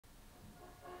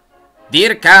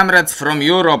Dear comrades from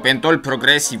Europe and all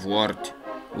progressive world,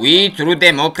 we true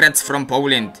democrats from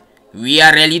Poland, we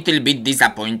are a little bit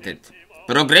disappointed.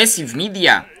 Progressive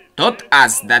media taught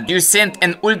us that you sent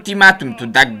an ultimatum to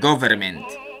that government,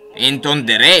 and on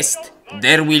the rest,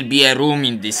 there will be a room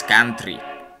in this country.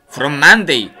 From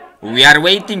Monday, we are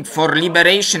waiting for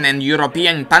liberation and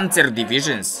European panzer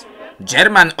divisions.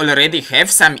 Germans already have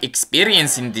some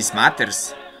experience in these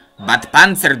matters, but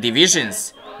panzer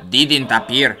divisions didn't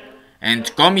appear,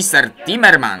 and Commissar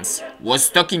Timmermans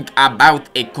was talking about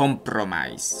a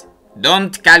compromise.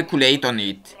 Don't calculate on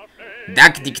it.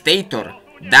 That dictator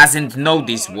doesn't know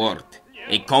this word,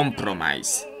 a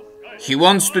compromise. He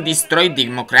wants to destroy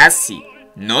democracy,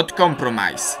 not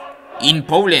compromise. In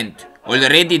Poland,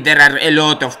 already there are a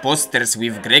lot of posters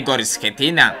with Gregory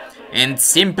Schetyna and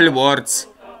simple words,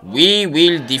 "We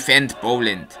will defend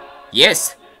Poland."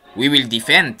 Yes, we will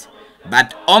defend,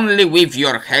 but only with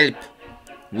your help.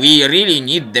 We really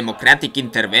need democratic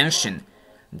intervention,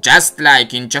 just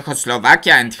like in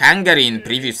Czechoslovakia and Hungary in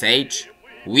previous age.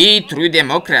 We true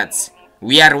democrats,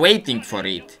 we are waiting for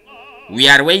it. We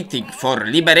are waiting for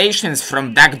liberations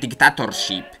from that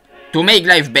dictatorship, to make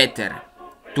life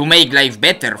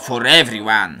better for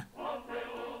everyone.